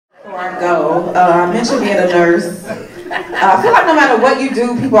Before I go, I mentioned being a nurse. I feel like no matter what you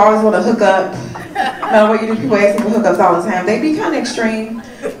do, people always want to hook up. No matter what you do, people ask me for hookups all the time. They be kind of extreme.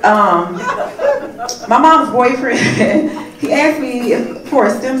 My mom's boyfriend, he asked me for a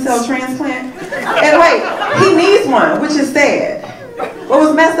stem cell transplant. And wait, he needs one, which is sad. What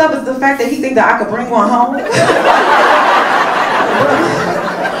was messed up is the fact that he thinks that I could bring one home.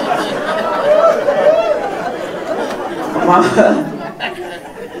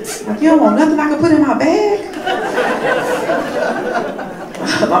 Like, you don't want nothing I can put in my bag?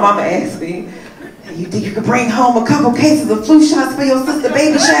 My mama asked me, you think you could bring home a couple cases of flu shots for your sister's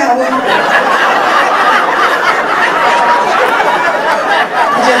baby shower? You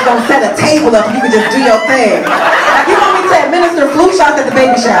just don't set a table up and you can just do your thing. Like, you want me to administer flu shots at the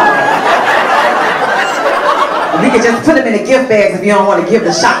baby shower? We could just put them in the gift bags if you don't want to give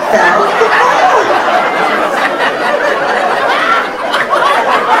the shots out.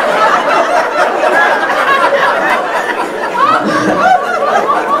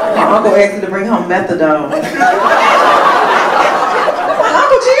 Uncle asked me to bring home methadone. Uncle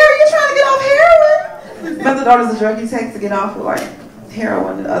Jerry, you trying to get off heroin? Methadone is a drug you take to get off of like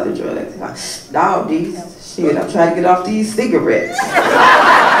heroin and other drugs. Like, dog, shit, I'm trying to get off these cigarettes.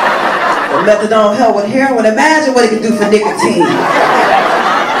 But methadone help with heroin. Imagine what it can do for nicotine.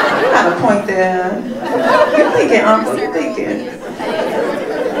 You got a point there. You're thinking, Uncle, you're thinking.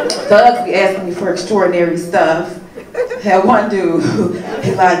 Thugs be asking me for extraordinary stuff. Had one dude,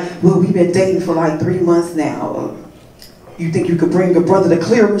 he's like, well, we've been dating for like 3 months now. You think you could bring your brother the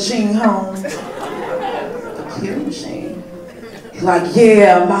clear machine home? The clear machine? He's like,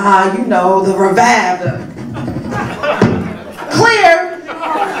 yeah, ma, you know, the reviver. Clear!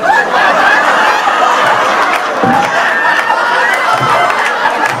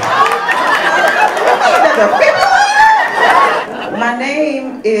 My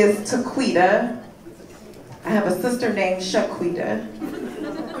name is Taquita. I have a sister named Shaquita.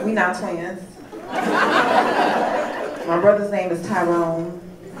 We not twins. My brother's name is Tyrone.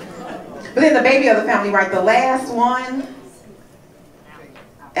 But then the baby of the family, right, the last one,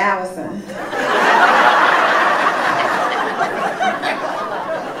 Allison.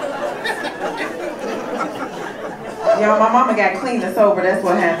 Y'all, my mama got clean and sober, that's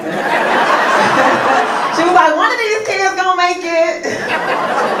what happened. She was like, one of these kids gonna make it.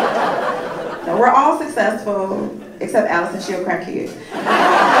 No, we're all successful, except Allison, she'll crack kid.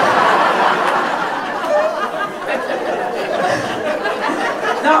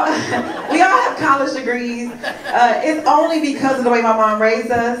 No, we all have college degrees. It's only because of the way my mom raised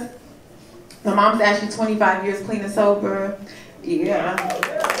us. My mom's actually 25 years clean and sober. Yeah.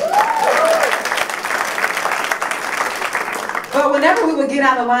 But whenever we would get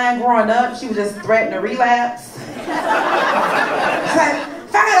out of line growing up, she would just threaten to relapse. Like,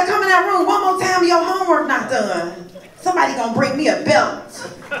 if I gotta come in that room one more time, your homework not done, somebody gonna bring me a belt.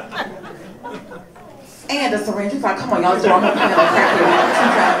 And a syringe. She's like, come on, y'all doing her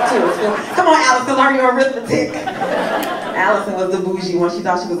Come on, Allison, learn your arithmetic. Allison was the bougie one. She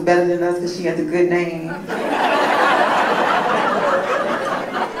thought she was better than us because she had the good name.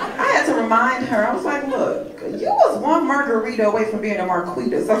 I had to remind her, I was like, look, you was one margarita away from being a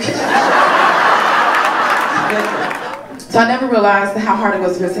Marquitas, okay? So I never realized how hard it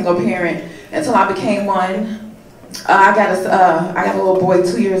was to be a single parent until I became one. I got a little boy,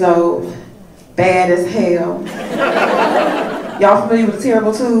 2 years old, bad as hell. Y'all familiar with the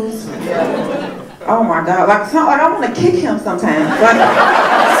terrible twos? Oh my God, like I want to kick him sometimes. Like,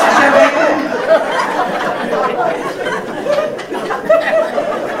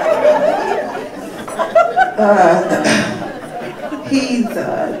 he's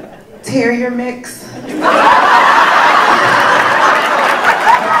a terrier mix.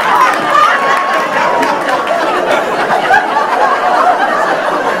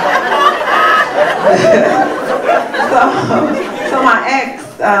 So my ex,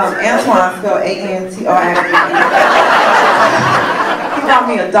 Antoine, spelled A-N-T-O-I-N-E. He bought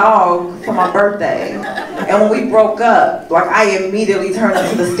me a dog for my birthday. And when we broke up, like I immediately turned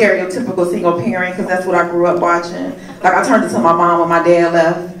into the stereotypical single parent because that's what I grew up watching. Like I turned into my mom when my dad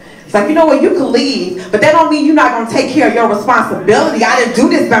left. It's like, you know what, you can leave, but that don't mean you're not gonna take care of your responsibility. I didn't do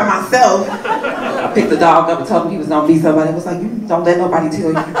this by myself. I picked the dog up and told him he was gonna be somebody. I was like, you don't let nobody tell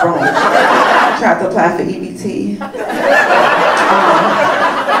you you're grown. I tried to apply for EBT.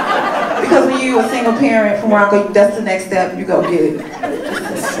 Because when you're a single parent, from where I go, that's the next step, you go get it.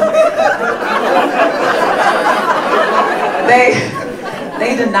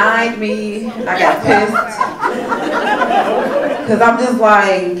 They denied me, I got pissed. Because I'm just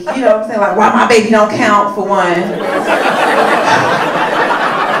like, you know what I'm saying, like, why my baby don't count for one?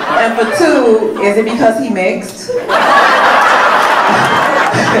 And for two, is it because he mixed?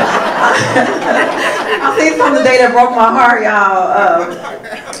 I seen something today that broke my heart,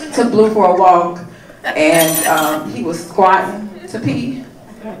 y'all. Took Blue for a walk, and he was squatting to pee.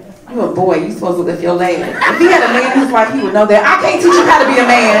 You a boy, you supposed to lift your leg. If he had a man in his life, he would know that. I can't teach you how to be a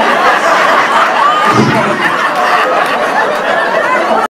man.